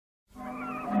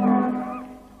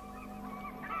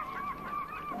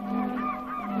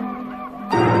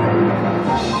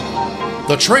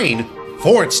The train,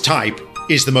 for its type,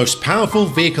 is the most powerful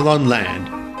vehicle on land.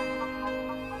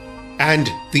 And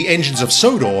the engines of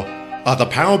Sodor are the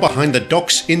power behind the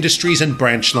docks, industries and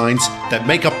branch lines that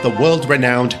make up the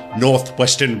world-renowned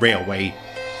Northwestern Railway.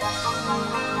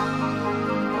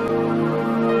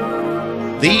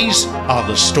 These are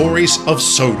the stories of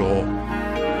Sodor.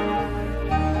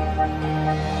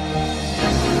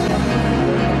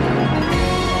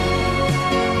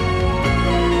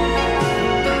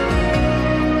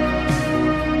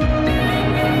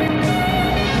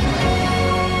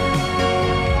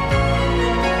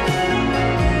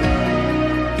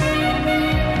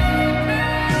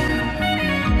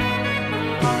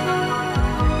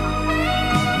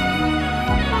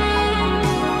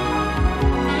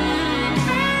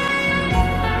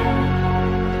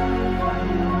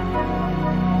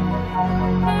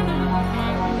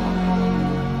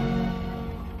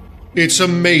 It's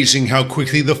amazing how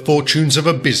quickly the fortunes of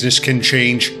a business can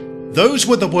change. Those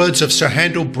were the words of Sir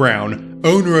Handel Brown,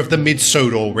 owner of the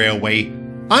Mid-Sodor Railway.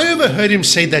 I overheard him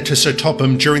say that to Sir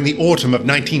Topham during the autumn of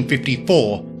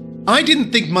 1954. I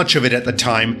didn't think much of it at the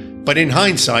time, but in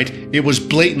hindsight, it was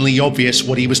blatantly obvious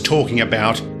what he was talking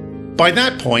about. By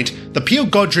that point, the Peel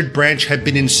Godred branch had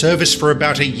been in service for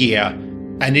about a year,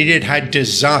 and it had had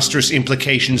disastrous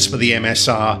implications for the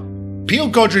MSR. Peel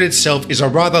Godred itself is a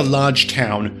rather large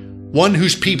town, one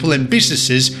whose people and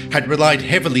businesses had relied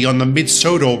heavily on the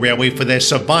Mid-Sodor Railway for their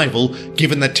survival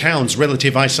given the town's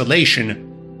relative isolation.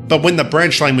 But when the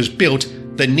branch line was built,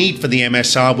 the need for the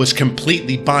MSR was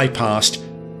completely bypassed.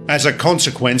 As a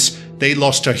consequence, they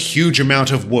lost a huge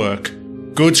amount of work.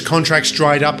 Goods contracts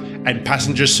dried up and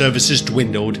passenger services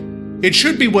dwindled. It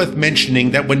should be worth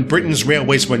mentioning that when Britain's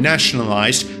railways were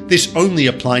nationalised, this only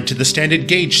applied to the standard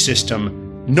gauge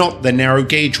system, not the narrow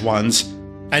gauge ones.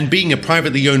 And being a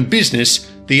privately owned business,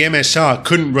 the MSR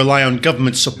couldn't rely on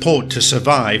government support to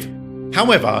survive.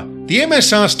 However, the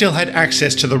MSR still had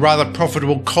access to the rather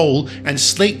profitable coal and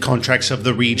slate contracts of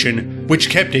the region, which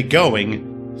kept it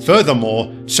going.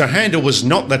 Furthermore, Sir Handel was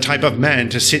not the type of man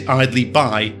to sit idly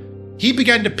by. He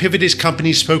began to pivot his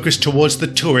company's focus towards the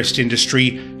tourist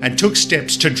industry and took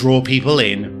steps to draw people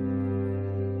in.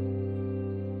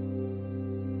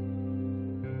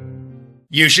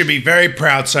 You should be very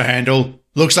proud, Sir Handel.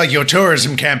 Looks like your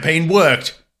tourism campaign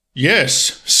worked.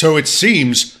 Yes, so it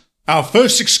seems. Our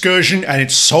first excursion and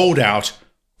it's sold out.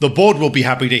 The board will be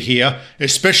happy to hear,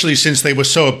 especially since they were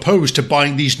so opposed to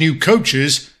buying these new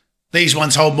coaches. These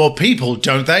ones hold more people,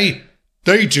 don't they?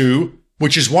 They do,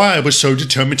 which is why I was so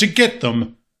determined to get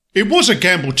them. It was a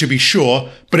gamble to be sure,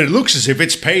 but it looks as if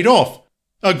it's paid off.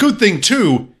 A good thing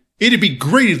too. It'd be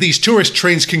great if these tourist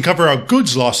trains can cover our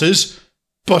goods losses.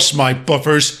 Bust my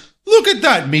buffers. Look at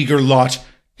that meager lot.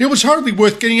 It was hardly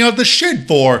worth getting out of the shed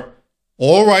for.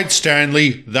 All right,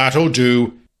 Stanley, that'll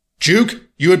do. Duke,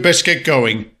 you had best get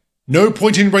going. No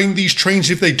point in running these trains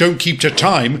if they don't keep to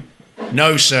time.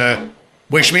 No, sir.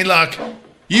 Wish me luck.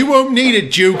 You won't need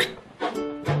it, Duke.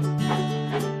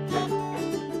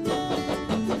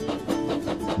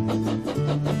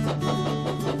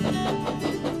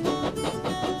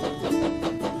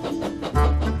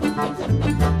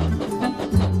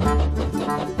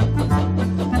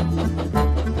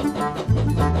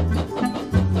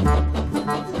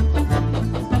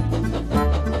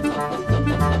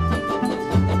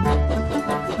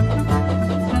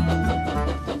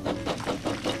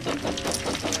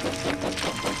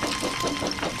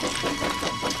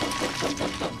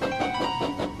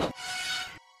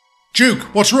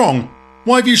 Duke, what's wrong?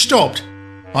 Why have you stopped?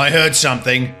 I heard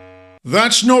something.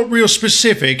 That's not real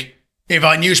specific. If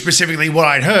I knew specifically what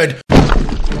I'd heard...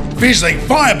 Fizzling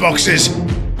fireboxes!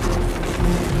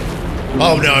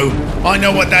 Oh no, I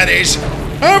know what that is.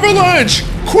 Avalanche!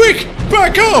 Quick,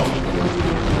 back up!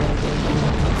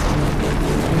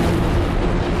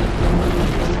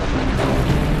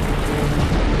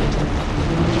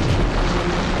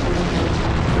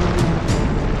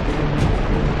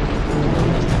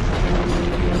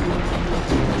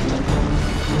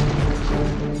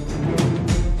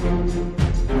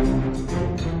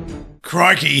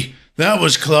 Crikey, that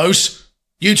was close.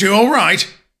 You two all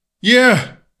right?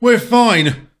 Yeah, we're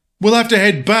fine. We'll have to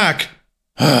head back.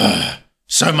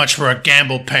 So much for a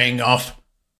gamble paying off.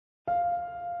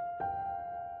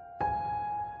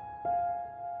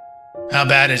 How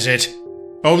bad is it?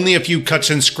 Only a few cuts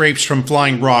and scrapes from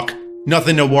flying rock.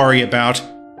 Nothing to worry about.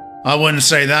 I wouldn't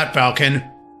say that, Falcon.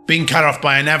 Being cut off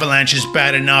by an avalanche is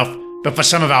bad enough, but for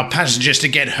some of our passengers to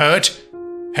get hurt?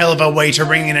 Hell of a way to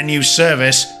ring in a new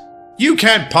service. You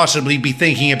can't possibly be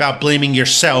thinking about blaming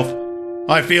yourself.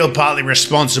 I feel partly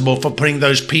responsible for putting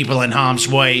those people in harm's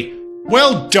way.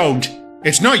 Well, don't.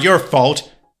 It's not your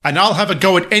fault, and I'll have a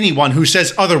go at anyone who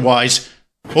says otherwise.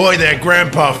 Oi there,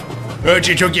 Grandpuff. Heard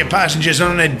you took your passengers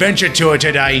on an adventure tour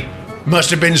today.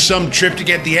 Must have been some trip to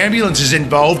get the ambulances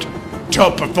involved.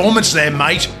 Top performance there,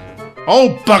 mate.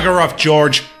 Oh, bugger off,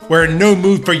 George. We're in no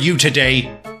mood for you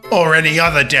today. Or any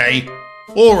other day.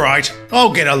 Alright,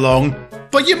 I'll get along.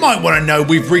 But you might want to know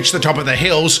we've reached the top of the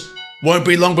hills. Won't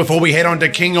be long before we head on to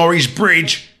King Ori's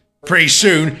Bridge. Pretty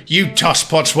soon, you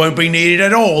tosspots won't be needed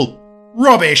at all.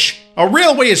 Rubbish. A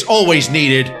railway is always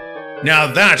needed.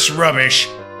 Now that's rubbish.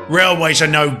 Railways are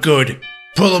no good.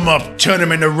 Pull them up, turn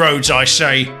them into roads, I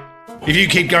say. If you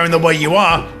keep going the way you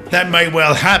are, that may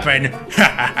well happen.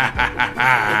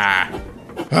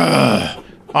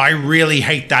 I really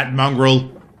hate that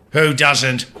mongrel. Who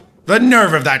doesn't? The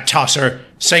nerve of that tosser,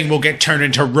 saying we'll get turned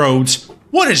into roads.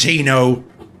 What does he know?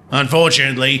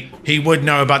 Unfortunately, he would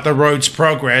know about the road's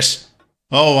progress.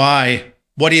 Oh, aye.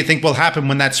 What do you think will happen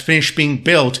when that's finished being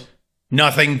built?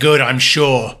 Nothing good, I'm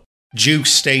sure.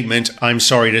 Duke's statement, I'm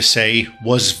sorry to say,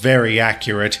 was very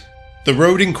accurate. The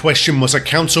road in question was a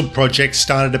council project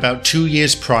started about 2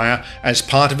 years prior as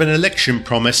part of an election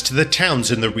promise to the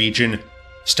towns in the region.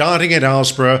 Starting at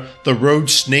Alsborough, the road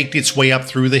snaked its way up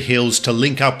through the hills to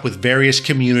link up with various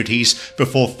communities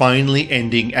before finally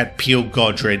ending at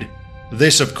Peel-Godred.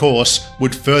 This, of course,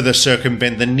 would further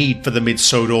circumvent the need for the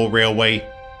Mid-Sodor Railway.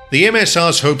 The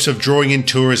MSR's hopes of drawing in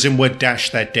tourism were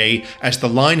dashed that day as the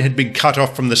line had been cut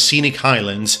off from the scenic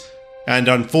highlands, and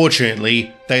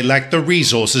unfortunately, they lacked the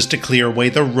resources to clear away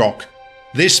the rock.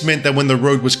 This meant that when the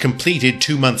road was completed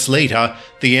 2 months later,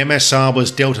 the MSR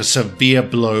was dealt a severe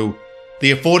blow.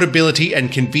 The affordability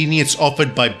and convenience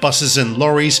offered by buses and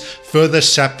lorries further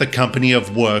sapped the company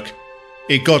of work.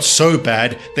 It got so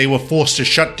bad they were forced to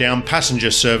shut down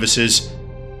passenger services.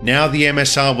 Now the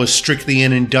MSR was strictly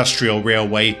an industrial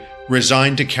railway,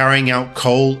 resigned to carrying out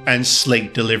coal and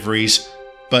slate deliveries.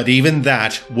 But even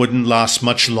that wouldn't last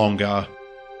much longer.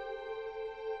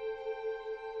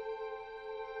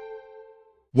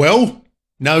 Well,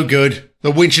 no good. The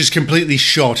winch is completely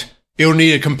shot. It'll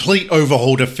need a complete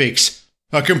overhaul to fix.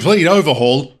 A complete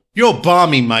overhaul? You're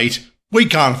balmy, mate. We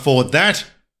can't afford that.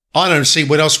 I don't see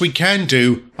what else we can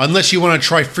do, unless you want to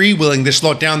try freewheeling this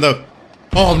lot down the...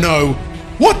 Oh no!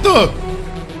 What the...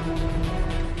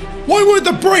 Why weren't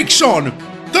the brakes on?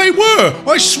 They were,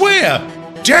 I swear!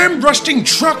 Damn rusting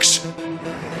trucks!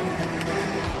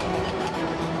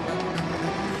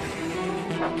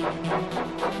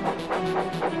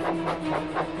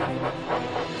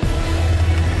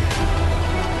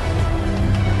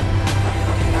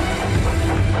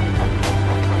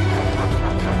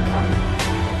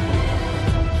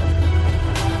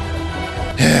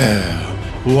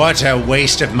 What a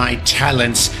waste of my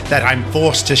talents that I'm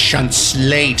forced to shunt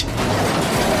slate.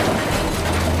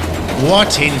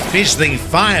 What in fizzling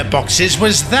fireboxes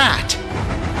was that?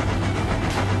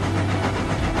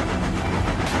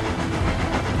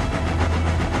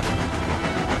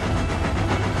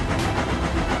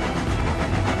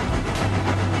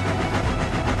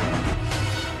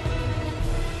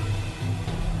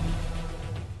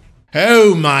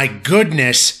 Oh my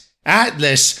goodness!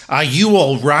 Atlas, are you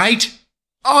all right?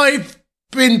 I've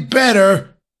been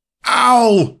better.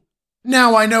 Ow!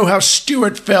 Now I know how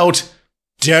Stuart felt.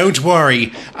 Don't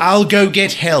worry, I'll go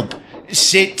get help.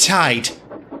 Sit tight.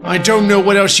 I don't know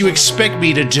what else you expect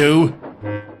me to do.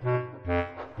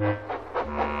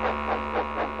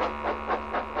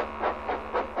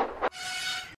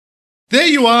 There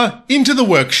you are, into the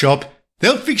workshop.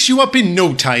 They'll fix you up in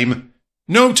no time.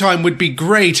 No time would be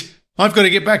great. I've got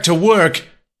to get back to work.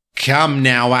 Come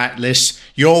now, Atlas.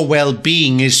 Your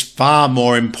well-being is far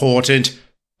more important.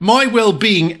 My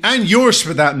well-being, and yours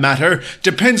for that matter,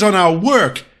 depends on our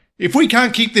work. If we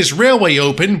can't keep this railway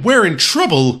open, we're in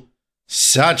trouble.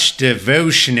 Such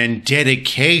devotion and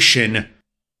dedication.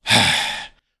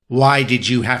 Why did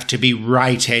you have to be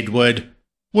right, Edward?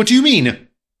 What do you mean?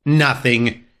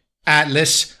 Nothing.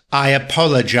 Atlas, I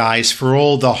apologize for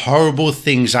all the horrible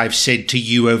things I've said to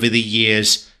you over the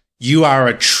years. You are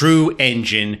a true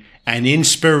engine, an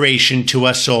inspiration to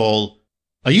us all.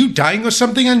 Are you dying or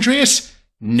something, Andreas?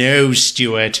 No,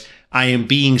 Stuart. I am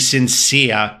being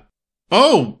sincere.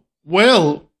 Oh,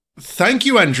 well, thank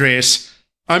you, Andreas.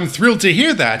 I'm thrilled to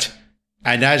hear that.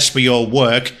 And as for your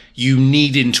work, you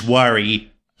needn't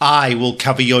worry. I will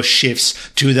cover your shifts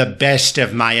to the best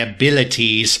of my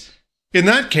abilities. In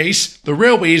that case, the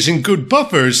railway is in good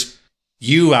buffers.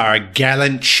 You are a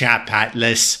gallant chap,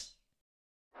 Atlas.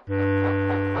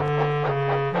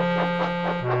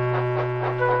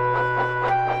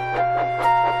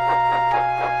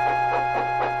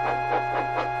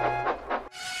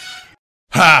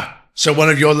 Ha! So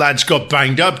one of your lads got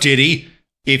banged up, did he?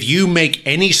 If you make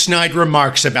any snide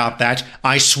remarks about that,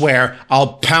 I swear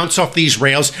I'll pounce off these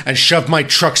rails and shove my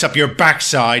trucks up your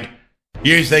backside.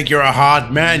 You think you're a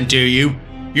hard man, do you?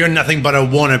 You're nothing but a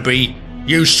wannabe.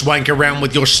 You swank around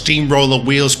with your steamroller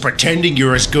wheels pretending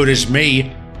you're as good as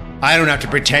me. I don't have to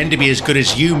pretend to be as good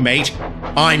as you, mate.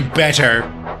 I'm better.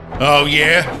 Oh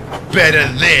yeah?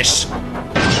 Better this.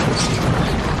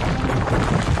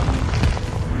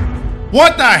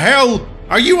 What the hell?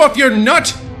 Are you off your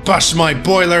nut? Bust my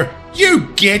boiler.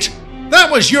 You git!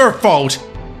 That was your fault.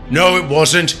 No, it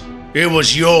wasn't. It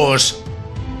was yours.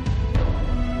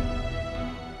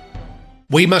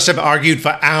 We must have argued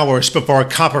for hours before a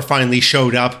copper finally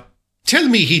showed up. Tell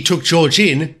me he took George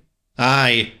in.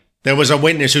 Aye, there was a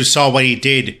witness who saw what he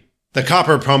did. The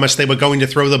copper promised they were going to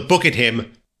throw the book at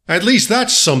him. At least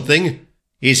that's something.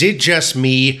 Is it just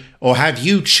me, or have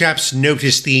you chaps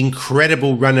noticed the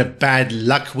incredible run of bad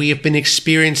luck we have been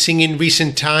experiencing in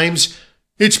recent times?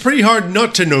 It's pretty hard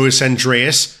not to notice,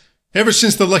 Andreas. Ever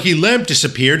since the lucky lamp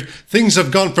disappeared, things have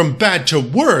gone from bad to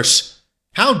worse.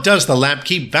 How does the lamp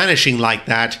keep vanishing like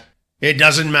that? It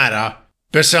doesn't matter.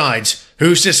 Besides,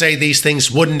 who's to say these things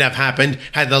wouldn't have happened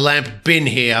had the lamp been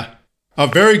here? A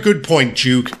very good point,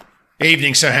 Duke.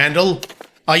 Evening, Sir Handel.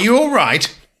 Are you all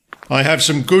right? I have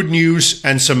some good news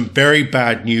and some very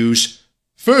bad news.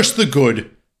 First, the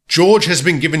good. George has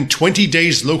been given 20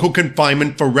 days local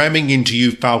confinement for ramming into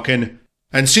you, Falcon.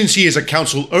 And since he is a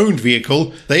council-owned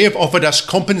vehicle, they have offered us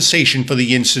compensation for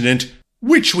the incident,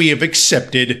 which we have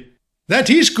accepted. That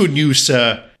is good news,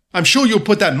 sir. I'm sure you'll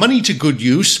put that money to good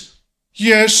use.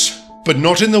 Yes, but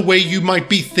not in the way you might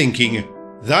be thinking.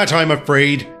 That, I'm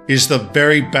afraid, is the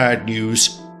very bad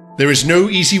news. There is no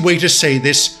easy way to say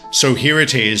this, so here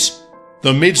it is.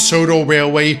 The Mid-Sodor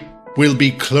Railway will be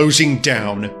closing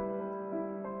down.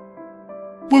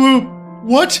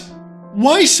 What?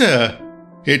 Why, sir?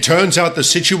 It turns out the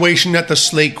situation at the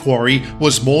slate quarry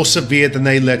was more severe than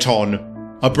they let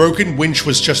on. A broken winch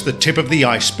was just the tip of the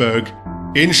iceberg.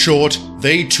 In short,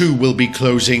 they too will be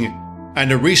closing.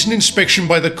 And a recent inspection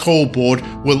by the coal board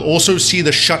will also see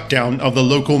the shutdown of the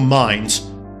local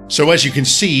mines. So as you can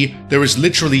see, there is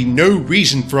literally no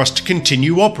reason for us to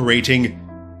continue operating.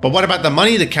 But what about the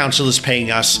money the council is paying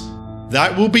us?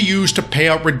 That will be used to pay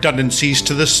out redundancies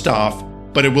to the staff,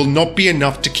 but it will not be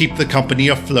enough to keep the company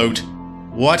afloat.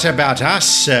 What about us,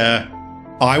 sir?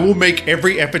 I will make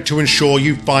every effort to ensure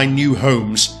you find new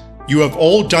homes. You have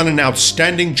all done an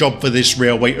outstanding job for this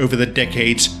railway over the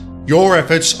decades. Your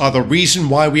efforts are the reason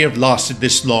why we have lasted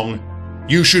this long.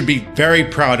 You should be very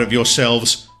proud of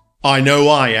yourselves. I know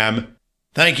I am.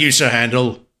 Thank you, Sir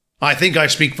Handel. I think I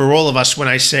speak for all of us when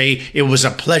I say it was a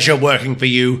pleasure working for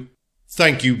you.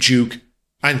 Thank you, Duke.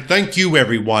 And thank you,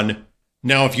 everyone.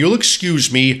 Now, if you'll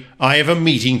excuse me, I have a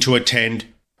meeting to attend.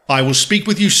 I will speak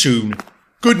with you soon.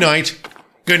 Good night.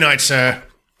 Good night, sir.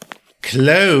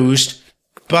 Closed?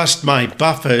 Bust my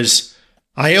buffers.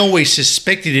 I always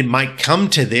suspected it might come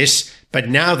to this, but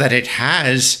now that it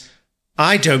has,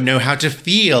 I don't know how to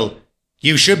feel.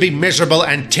 You should be miserable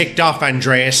and ticked off,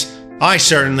 Andreas. I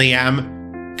certainly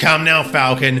am. Come now,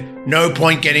 Falcon. No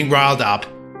point getting riled up.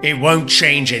 It won't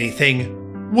change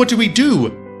anything. What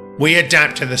do? We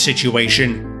adapt to the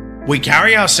situation. We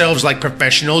carry ourselves like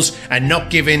professionals and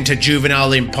not give in to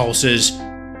juvenile impulses.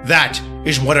 That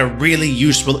is what a really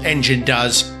useful engine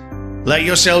does. Let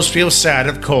yourselves feel sad,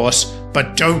 of course,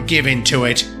 but don't give in to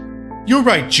it. You're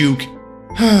right, Duke.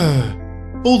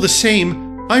 All the same,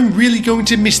 I'm really going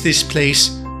to miss this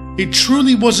place. It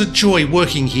truly was a joy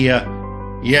working here.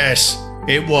 Yes,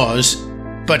 it was.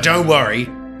 But don't worry,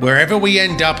 wherever we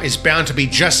end up is bound to be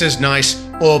just as nice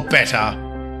or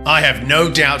better. I have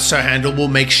no doubt Sir Handel will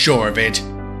make sure of it.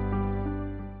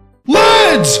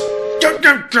 Lads!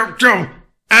 Don't!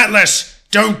 Atlas,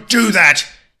 don't do that!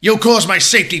 You'll cause my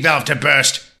safety valve to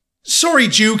burst. Sorry,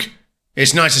 Duke.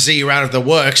 It's nice to see you out of the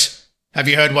works. Have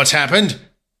you heard what's happened?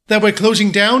 That we're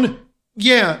closing down?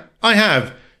 Yeah, I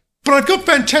have. But I've got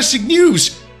fantastic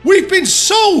news! We've been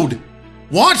sold!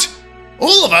 What?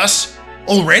 All of us?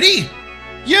 Already?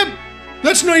 Yep,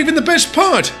 that's not even the best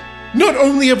part. Not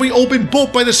only have we all been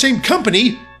bought by the same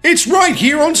company, it's right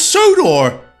here on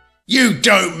Sodor! You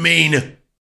don't mean...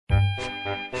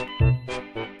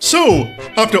 So,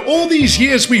 after all these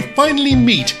years we finally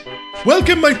meet.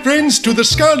 Welcome, my friends, to the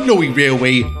Skarloey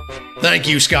Railway. Thank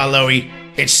you, Skarloey.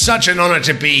 It's such an honor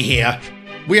to be here.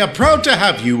 We are proud to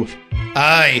have you.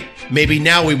 Aye, maybe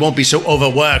now we won't be so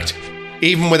overworked.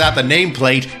 Even without the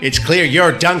nameplate, it's clear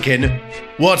you're Duncan.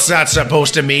 What's that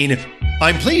supposed to mean?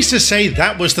 I'm pleased to say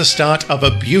that was the start of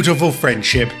a beautiful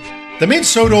friendship. The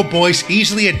Mid-Sodor boys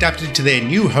easily adapted to their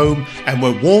new home and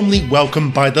were warmly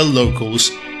welcomed by the locals.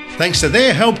 Thanks to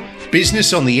their help,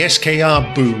 business on the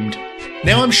SKR boomed.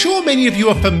 Now I'm sure many of you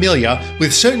are familiar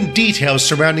with certain details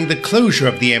surrounding the closure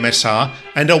of the MSR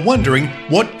and are wondering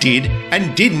what did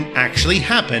and didn't actually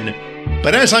happen.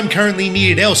 But as I'm currently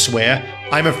needed elsewhere,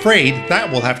 I'm afraid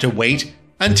that will have to wait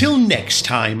until next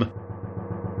time.